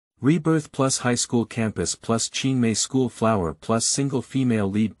Rebirth plus high school campus plus Qingmei school flower plus single female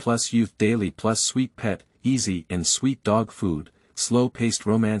lead plus youth Daily+Sweet pet, easy and sweet dog food, slow-paced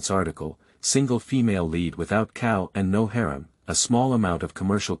romance article, single female lead without cow and no harem, a small amount of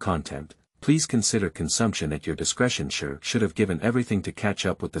commercial content. Please consider consumption at your discretion. Should have given everything to catch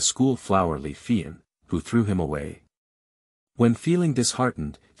up with the school flower Li Feiyan, who threw him away. When feeling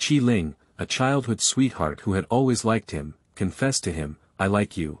disheartened, Chi Ling, a childhood sweetheart who had always liked him, confessed to him, "I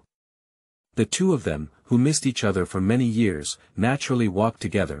like you." The two of them, who missed each other for many years, naturally walked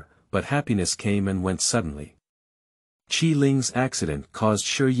together, but happiness came and went suddenly. Chi Ling's accident caused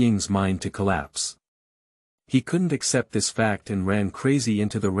Shi Ying's mind to collapse. He couldn't accept this fact and ran crazy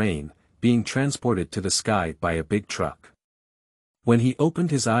into the rain, being transported to the sky by a big truck. When he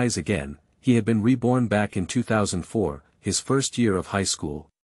opened his eyes again, he had been reborn back in 2004, his first year of high school.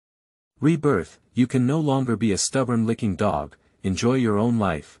 Rebirth, you can no longer be a stubborn licking dog, enjoy your own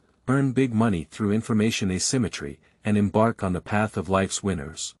life, earn big money through information asymmetry, and embark on the path of life's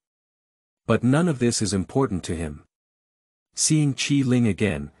winners. But none of this is important to him. Seeing Chi Ling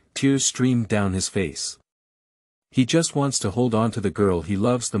again, tears streamed down his face. He just wants to hold on to the girl he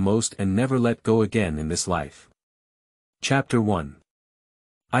loves the most and never let go again in this life. Chapter 1.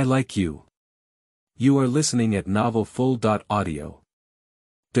 I Like You. You are listening at novel full.audio.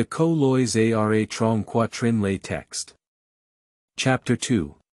 De co lois ara trong quatrin lay text. Chapter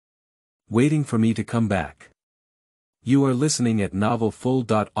 2. Waiting for me to come back. You are listening at novel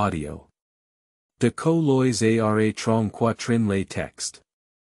full.audio. De co lois ara trong quatrin lay text.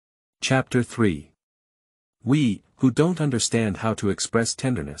 Chapter 3. We, who don't understand how to express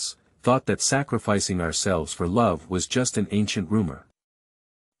tenderness, thought that sacrificing ourselves for love was just an ancient rumor.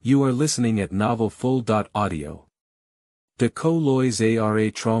 You are listening at novel full.audio. De co lois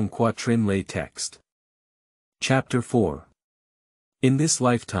ara trong quatrin lay text. Chapter 4. In this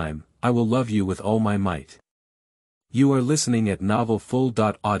lifetime, I will love you with all my might. You are listening at novel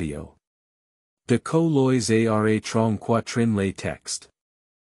full.audio. De co lois ara trong quatrin lay text.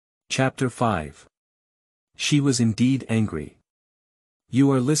 Chapter 5. She was indeed angry.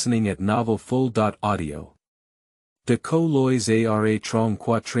 You are listening at novel full.audio. De co lois ara trong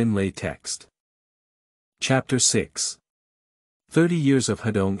quatrin lay text. Chapter 6. 30 years of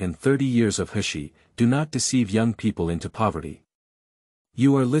Hedong and 30 years of Hexi, do not deceive young people into poverty.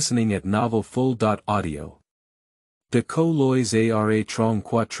 You are listening at novel full.audio. De co lois ara trong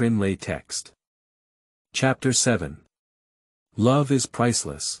quatrin lay text. Chapter 7. Love is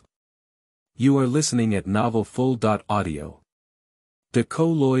priceless. You are listening at novel full.audio. De co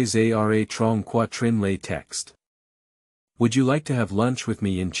lois ara trong quatrin lay text. Would you like to have lunch with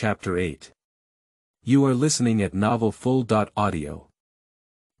me in Chapter 8? You are listening at novel full.audio.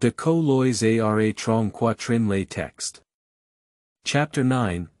 De co lois ara trong quatrin lay text. Chapter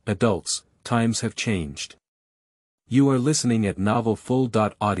 9, Adults, Times Have Changed. You are listening at novel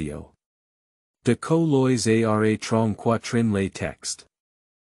full.audio. De co lois ara trong quatrin lay text.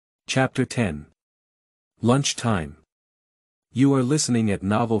 Chapter 10. Lunchtime. You are listening at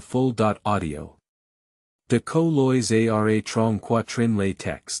novel full.audio. De co lois ara trong quatrin lay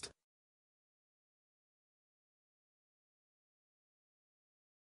text.